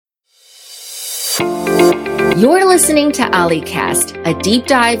You're listening to AliCast, a deep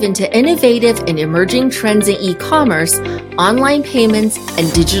dive into innovative and emerging trends in e-commerce, online payments,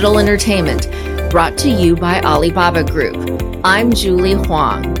 and digital entertainment, brought to you by Alibaba Group. I'm Julie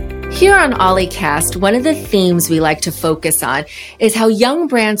Huang. Here on AliCast, one of the themes we like to focus on is how young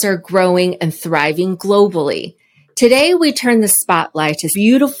brands are growing and thriving globally. Today, we turn the spotlight to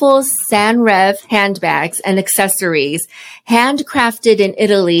beautiful Sanrêve handbags and accessories, handcrafted in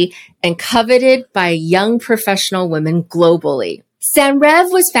Italy and coveted by young professional women globally.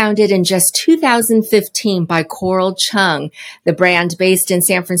 Sanrêve was founded in just 2015 by Coral Chung. The brand, based in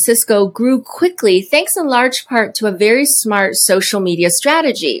San Francisco, grew quickly thanks in large part to a very smart social media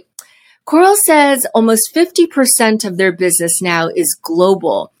strategy. Coral says almost 50% of their business now is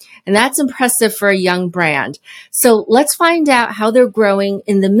global. And that's impressive for a young brand. So let's find out how they're growing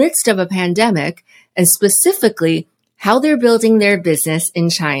in the midst of a pandemic, and specifically how they're building their business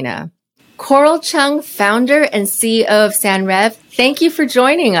in China. Coral Chung, founder and CEO of Sanrêve, thank you for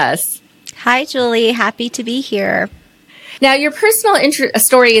joining us. Hi, Julie. Happy to be here. Now, your personal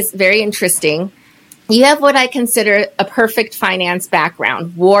story is very interesting. You have what I consider a perfect finance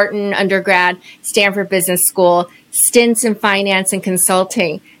background: Wharton undergrad, Stanford Business School, stints in finance and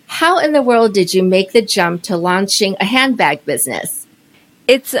consulting. How in the world did you make the jump to launching a handbag business?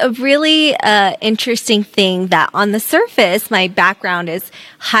 It's a really interesting thing that on the surface, my background is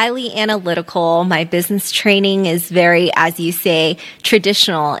highly analytical. My business training is very, as you say,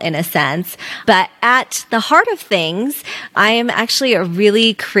 traditional in a sense. But at the heart of things, I am actually a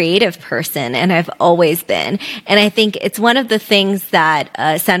really creative person, and I've always been. And I think it's one of the things that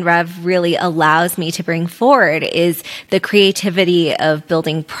Sanrêve really allows me to bring forward is the creativity of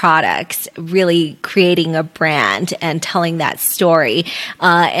building products, really creating a brand and telling that story.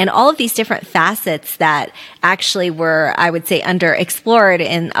 And all of these different facets that actually were, I would say, underexplored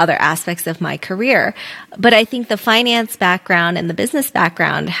in other aspects of my career. But I think the finance background and the business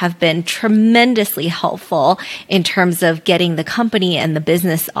background have been tremendously helpful in terms of getting the company and the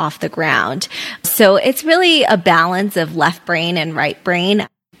business off the ground. So it's really a balance of left brain and right brain.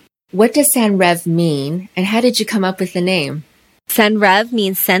 What does Sanrêve mean, and how did you come up with the name? Sanrêve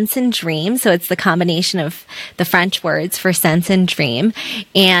means sense and dream. So it's the combination of the French words for sense and dream.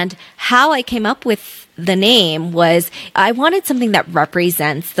 And how I came up with the name was I wanted something that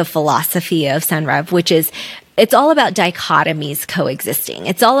represents the philosophy of Sanrêve, which is it's all about dichotomies coexisting.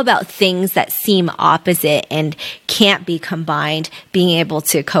 It's all about things that seem opposite and can't be combined, being able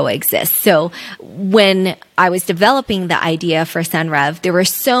to coexist. So when I was developing the idea for Sanrêve, there were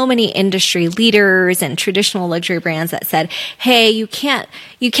so many industry leaders and traditional luxury brands that said, hey, you can't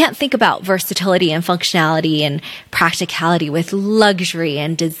think about versatility and functionality and practicality with luxury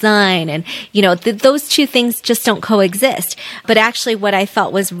and design. And, those two things just don't coexist. But actually what I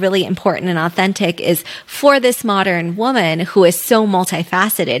thought was really important and authentic is for this modern woman who is so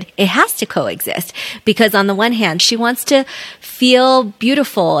multifaceted, it has to coexist, because on the one hand, she wants to feel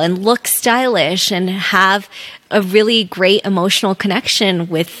beautiful and look stylish and have a really great emotional connection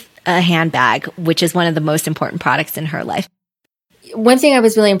with a handbag, which is one of the most important products in her life. One thing I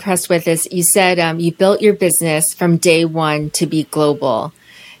was really impressed with is you said you built your business from day one to be global.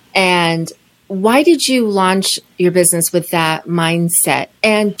 And why did you launch your business with that mindset?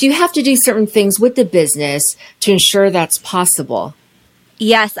 And do you have to do certain things with the business to ensure that's possible?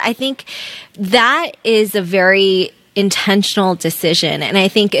 Yes, I think that is a very intentional decision. And I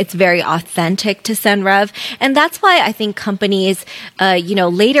think it's very authentic to Sanrêve. And that's why I think companies,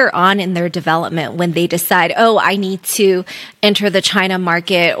 later on in their development, when they decide, I need to enter the China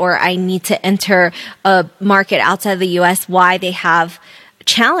market or I need to enter a market outside the US, why they have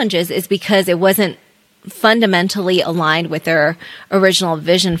challenges is because it wasn't fundamentally aligned with their original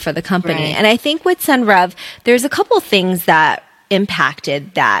vision for the company. Right. And I think with Sanrêve, there's a couple things that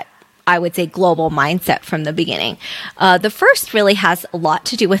impacted that, I would say, global mindset from the beginning. The first really has a lot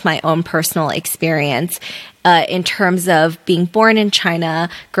to do with my own personal experience in terms of being born in China,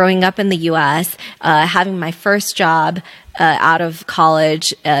 growing up in the US, having my first job out of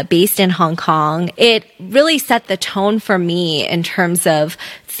college based in Hong Kong. It really set the tone for me in terms of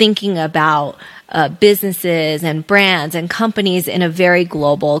thinking about businesses and brands and companies in a very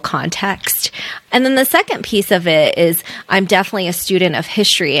global context. And then the second piece of it is I'm definitely a student of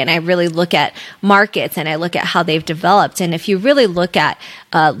history, and I really look at markets and I look at how they've developed. And if you really look at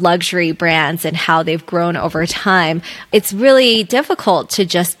luxury brands and how they've grown over time, it's really difficult to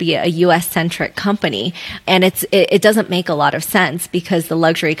just be a US-centric company. And it doesn't make a lot of sense because the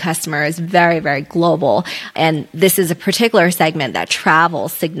luxury customer is very, very global. And this is a particular segment that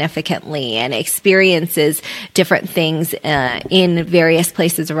travels significantly and experiences different things in various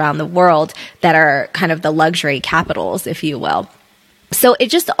places around the world that are kind of the luxury capitals, if you will. So it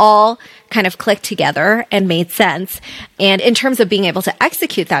just all kind of clicked together and made sense. And in terms of being able to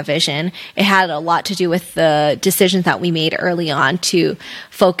execute that vision, it had a lot to do with the decisions that we made early on to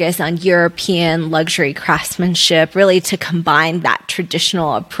focus on European luxury craftsmanship, really to combine that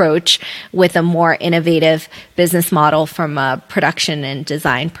traditional approach with a more innovative business model from a production and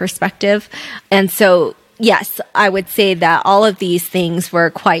design perspective. And so yes, I would say that all of these things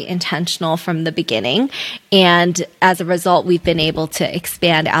were quite intentional from the beginning. And as a result, we've been able to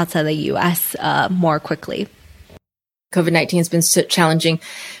expand outside the US more quickly. COVID-19 has been so challenging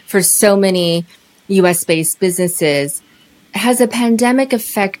for so many US-based businesses. Has the pandemic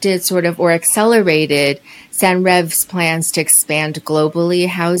affected or accelerated Senrev's plans to expand globally?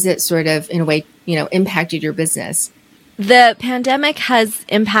 How has it in a way, impacted your business? The pandemic has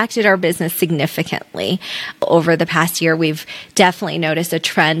impacted our business significantly. Over the past year, we've definitely noticed a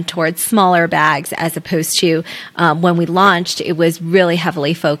trend towards smaller bags as opposed to when we launched, it was really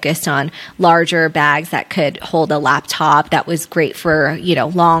heavily focused on larger bags that could hold a laptop. That was great for,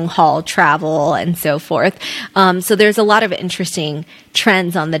 long haul travel and so forth. So there's a lot of interesting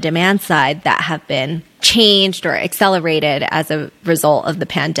trends on the demand side that have been changed or accelerated as a result of the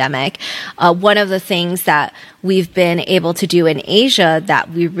pandemic. One of the things that we've been able to do in Asia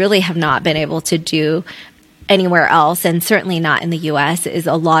that we really have not been able to do anywhere else, and certainly not in the US, is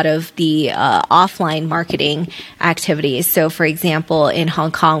a lot of the offline marketing activities. So, for example, in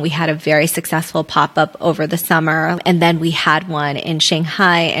Hong Kong, we had a very successful pop-up over the summer, and then we had one in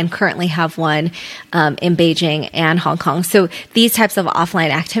Shanghai and currently have one in Beijing and Hong Kong. So these types of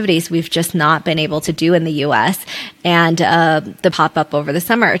offline activities we've just not been able to do in the US. And the pop-up over the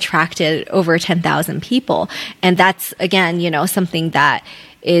summer attracted over 10,000 people. And that's, again, something that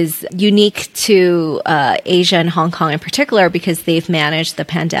is unique to Asia and Hong Kong in particular, because they've managed the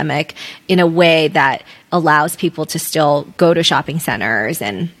pandemic in a way that allows people to still go to shopping centers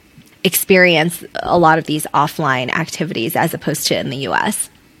and experience a lot of these offline activities as opposed to in the US.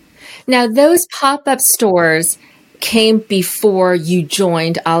 Now, those pop-up stores came before you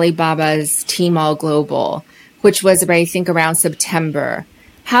joined Alibaba's Tmall Global, which was, I think, around September.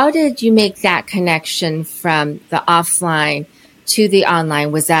 How did you make that connection from the offline to the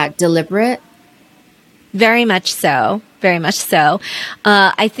online? Was that deliberate? Very much so. Very much so.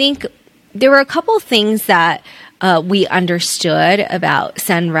 I think there were a couple of things that we understood about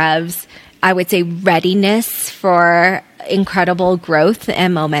Senrev's, I would say, readiness for incredible growth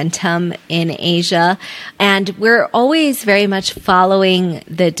and momentum in Asia. And we're always very much following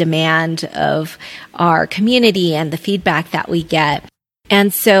the demand of our community and the feedback that we get.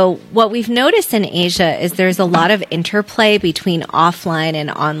 And so what we've noticed in Asia is there's a lot of interplay between offline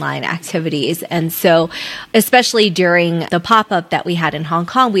and online activities. And so especially during the pop-up that we had in Hong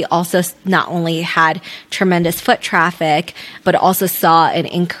Kong, we also not only had tremendous foot traffic, but also saw an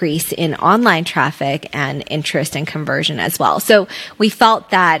increase in online traffic and interest and conversion as well. So we felt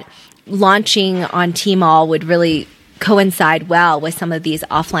that launching on Tmall would really coincide well with some of these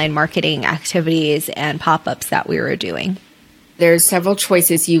offline marketing activities and pop-ups that we were doing. There's several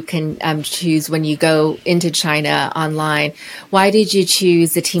choices you can choose when you go into China online. Why did you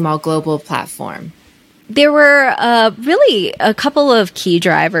choose the Tmall Global platform? There were really a couple of key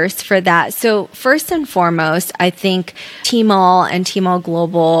drivers for that. So first and foremost, I think Tmall and Tmall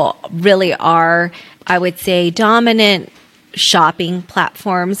Global really are, I would say, dominant shopping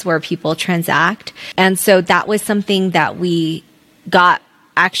platforms where people transact. And so that was something that we got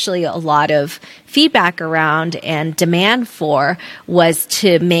actually a lot of feedback around and demand for, was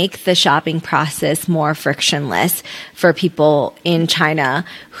to make the shopping process more frictionless for people in China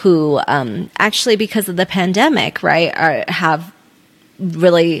who actually, because of the pandemic, right, have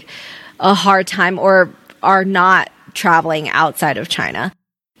really a hard time or are not traveling outside of China.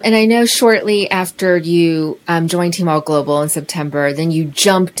 And I know shortly after you joined Tmall Global in September, then you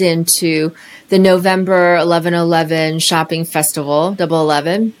jumped into the November 11/11 shopping festival, Double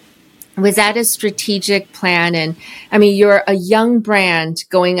 11. Was that a strategic plan? And I mean, you're a young brand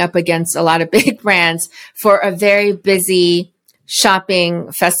going up against a lot of big brands for a very busy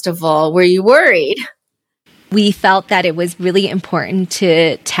shopping festival. Were you worried? We felt that it was really important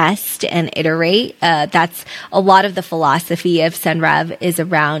to test and iterate. That's a lot of the philosophy of Senrev, is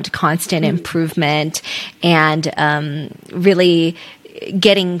around constant improvement and really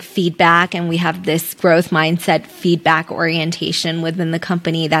getting feedback. And we have this growth mindset, feedback orientation within the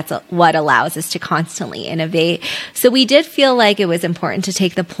company. That's what allows us to constantly innovate. So we did feel like it was important to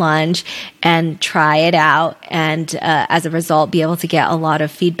take the plunge and try it out. And as a result, be able to get a lot of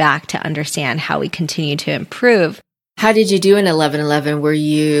feedback to understand how we continue to improve. How did you do in 11/11? Were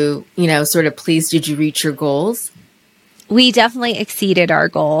you, sort of pleased? Did you reach your goals? We definitely exceeded our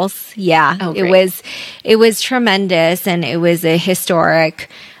goals. Yeah, Oh, it was tremendous, and it was a historic,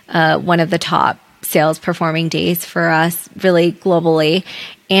 one of the top sales performing days for us, really globally.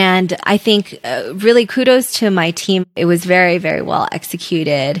 And I think really kudos to my team. It was very, very well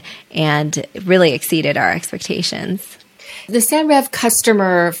executed and really exceeded our expectations. The Sanrev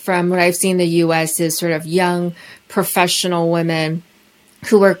customer, from what I've seen in the U.S., is sort of young professional women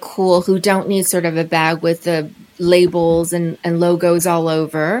who are cool, who don't need sort of a bag with the labels and logos all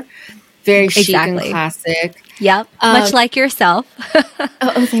over. Very chic and classic. Yep. Much like yourself.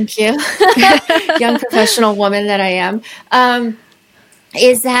 Oh, thank you. Young professional woman that I am.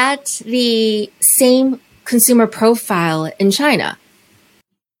 Is that the same consumer profile in China?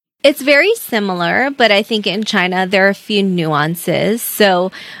 It's very similar, but I think in China there are a few nuances.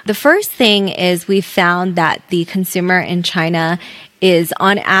 So the first thing is we found that the consumer in China is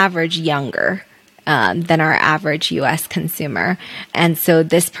on average younger than our average U.S. consumer. And so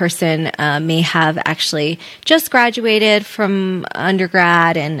this person may have actually just graduated from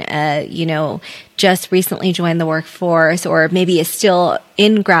undergrad and, just recently joined the workforce, or maybe is still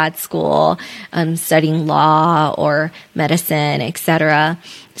in grad school studying law or medicine, etc.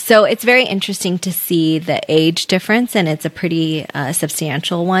 So it's very interesting to see the age difference, and it's a pretty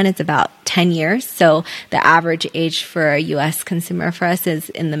substantial one. It's about 10 years. So the average age for a U.S. consumer for us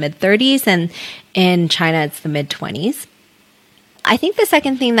is in the mid-30s, and in China it's the mid-20s. I think the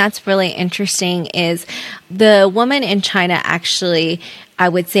second thing that's really interesting is the woman in China actually, I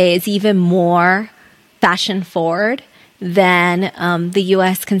would say, is even more fashion forward than the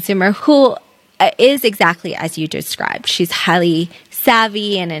U.S. consumer, who is exactly as you described. She's highly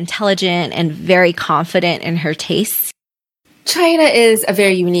savvy and intelligent and very confident in her tastes. China is a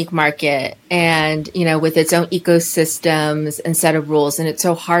very unique market and, with its own ecosystems and set of rules. And it's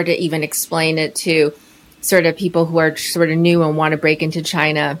so hard to even explain it to sort of people who are sort of new and want to break into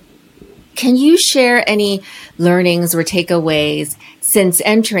China. Can you share any learnings or takeaways since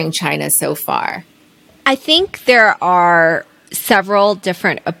entering China so far? I think there are several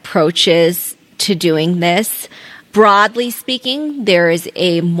different approaches to doing this. Broadly speaking, there is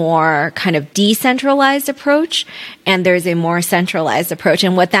a more kind of decentralized approach and there's a more centralized approach.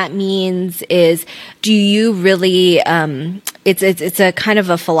 And what that means is, do you really, it's a kind of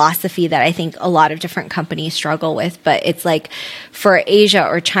a philosophy that I think a lot of different companies struggle with, but it's like for Asia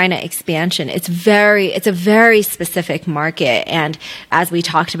or China expansion, it's a very specific market. And as we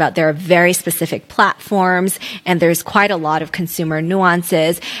talked about, there are very specific platforms and there's quite a lot of consumer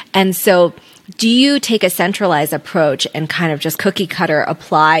nuances. And so do you take a centralized approach and kind of just cookie cutter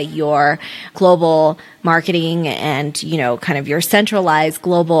apply your global marketing and, kind of your centralized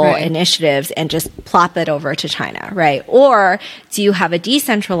global initiatives and just plop it over to China, right? Or do you have a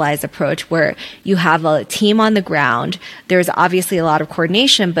decentralized approach where you have a team on the ground? There's obviously a lot of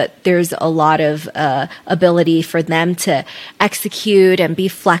coordination, but there's a lot of ability for them to execute and be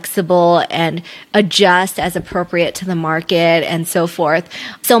flexible and adjust as appropriate to the market and so forth.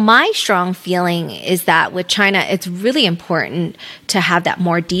 So my strong feeling is that with China, it's really important to have that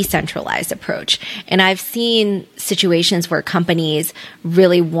more decentralized approach. And I've seen situations where companies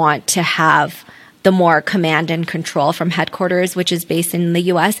really want to have the more command and control from headquarters, which is based in the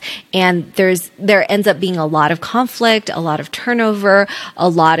US. And there ends up being a lot of conflict, a lot of turnover, a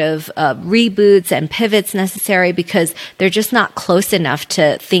lot of reboots and pivots necessary because they're just not close enough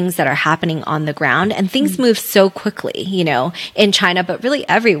to things that are happening on the ground. And things move so quickly, in China, but really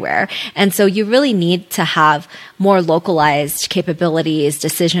everywhere. And so you really need to have more localized capabilities,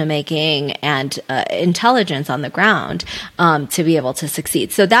 decision making, and intelligence on the ground to be able to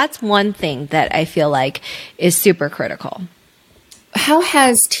succeed. So that's one thing that I feel like is super critical. How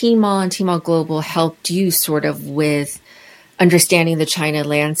has Tmall and Tmall Global helped you sort of with understanding the China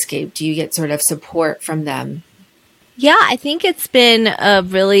landscape? Do you get sort of support from them? Yeah, I think it's been a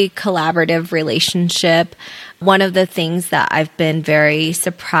really collaborative relationship. One of the things that I've been very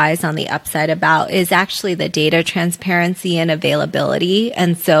surprised on the upside about is actually the data transparency and availability.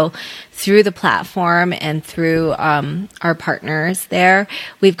 And so through the platform and through our partners there,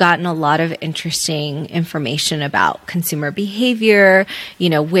 we've gotten a lot of interesting information about consumer behavior,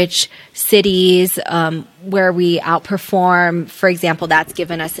 which cities where we outperform. For example, that's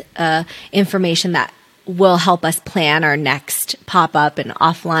given us information that will help us plan our next pop-up and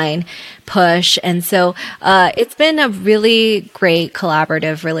offline push. And so it's been a really great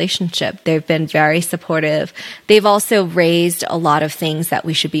collaborative relationship. They've been very supportive. They've also raised a lot of things that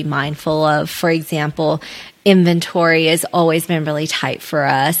we should be mindful of. For example, inventory has always been really tight for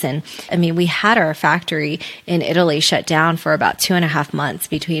us. And I mean, we had our factory in Italy shut down for about 2.5 months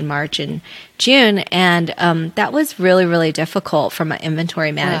between March and June. And that was really, really difficult from an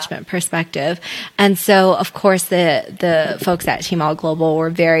inventory management perspective. And so, of course, the folks at Tmall Global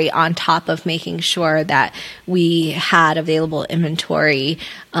were very on top of making sure that we had available inventory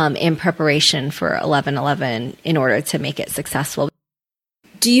in preparation for 11/11 in order to make it successful.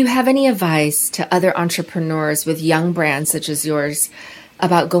 Do you have any advice to other entrepreneurs with young brands such as yours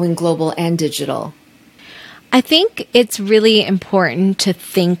about going global and digital? I think it's really important to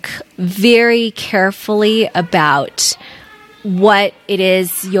think very carefully about what it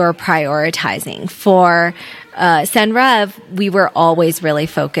is you're prioritizing. For Senreve, we were always really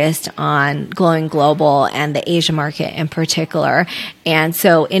focused on going global and the Asia market in particular. And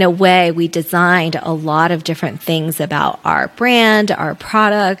so in a way, we designed a lot of different things about our brand, our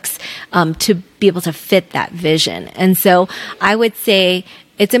products, to be able to fit that vision. And so I would say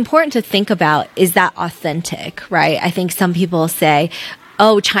it's important to think about, is that authentic, right? I think some people say,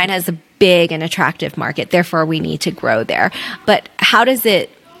 oh, China is a big and attractive market, therefore we need to grow there. But is it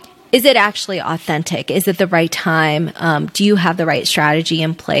actually authentic? Is it the right time? Do you have the right strategy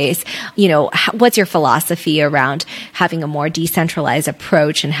in place? What's your philosophy around having a more decentralized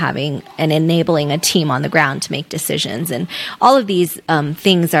approach and having and enabling a team on the ground to make decisions? And all of these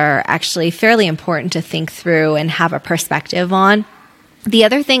things are actually fairly important to think through and have a perspective on. The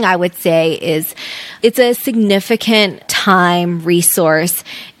other thing I would say is it's a significant time, resource,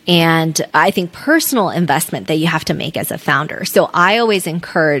 and I think personal investment that you have to make as a founder. So I always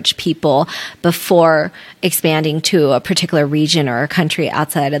encourage people before expanding to a particular region or a country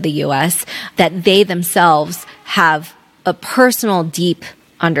outside of the US that they themselves have a personal, deep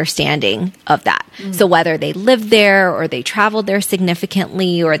understanding of that. So whether they live there or they traveled there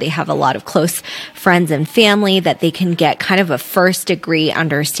significantly or they have a lot of close friends and family that they can get kind of a first degree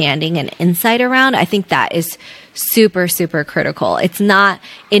understanding and insight around, I think that is super, super critical. It's not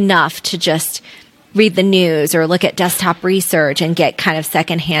enough to just read the news or look at desktop research and get kind of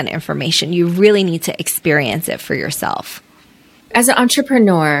secondhand information. You really need to experience it for yourself. As an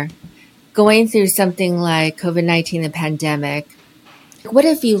entrepreneur, going through something like COVID-19, the pandemic, what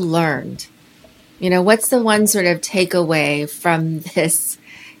have you learned? What's the one sort of takeaway from this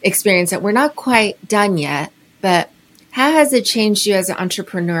experience that we're not quite done yet, but how has it changed you as an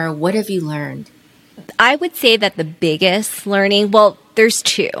entrepreneur? What have you learned? I would say that the biggest learning, well, there's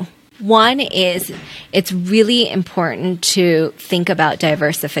two. One is it's really important to think about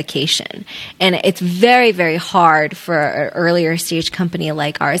diversification. And it's very, very hard for an earlier stage company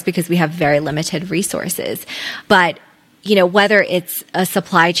like ours because we have very limited resources. But whether it's a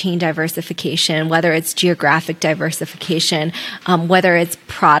supply chain diversification, whether it's geographic diversification, whether it's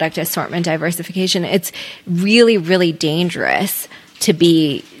product assortment diversification, it's really, really dangerous to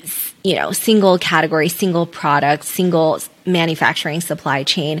be, single category, single product, single manufacturing supply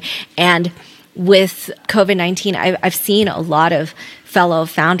chain. And with COVID-19, I've seen a lot of fellow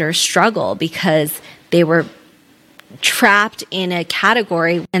founders struggle because they were trapped in a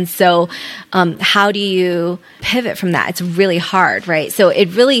category. And so how do you pivot from that? It's really hard, right? So it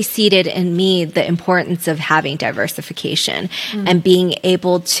really seeded in me the importance of having diversification and being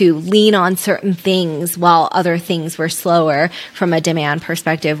able to lean on certain things while other things were slower from a demand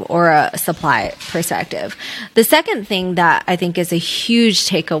perspective or a supply perspective. The second thing that I think is a huge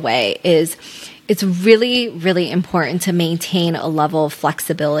takeaway is it's really, really important to maintain a level of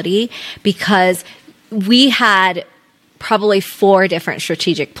flexibility because we had probably 4 different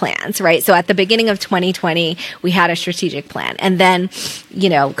strategic plans, right? So at the beginning of 2020, we had a strategic plan. And then,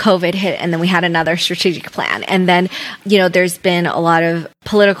 COVID hit and then we had another strategic plan. And then, there's been a lot of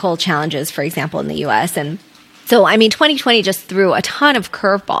political challenges, for example, in the US. And so, 2020 just threw a ton of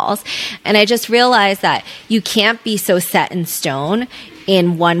curveballs. And I just realized that you can't be so set in stone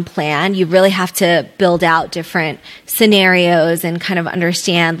in one plan. You really have to build out different scenarios and kind of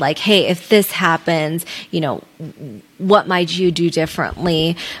understand like, hey, if this happens, what might you do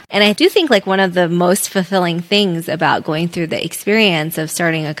differently? And I do think like one of the most fulfilling things about going through the experience of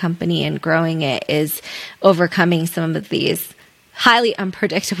starting a company and growing it is overcoming some of these highly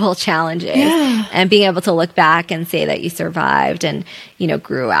unpredictable challenges and being able to look back and say that you survived and,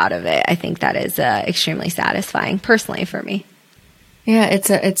 grew out of it. I think that is extremely satisfying personally for me. Yeah,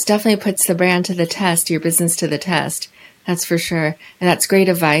 it's definitely puts the brand to the test, your business to the test. That's for sure. And that's great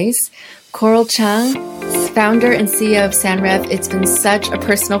advice. Coral Chung, founder and CEO of Senreve, it's been such a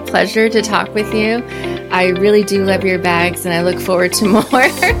personal pleasure to talk with you. I really do love your bags and I look forward to more.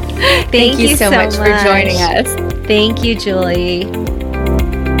 Thank you so much for joining us. Thank you, Julie.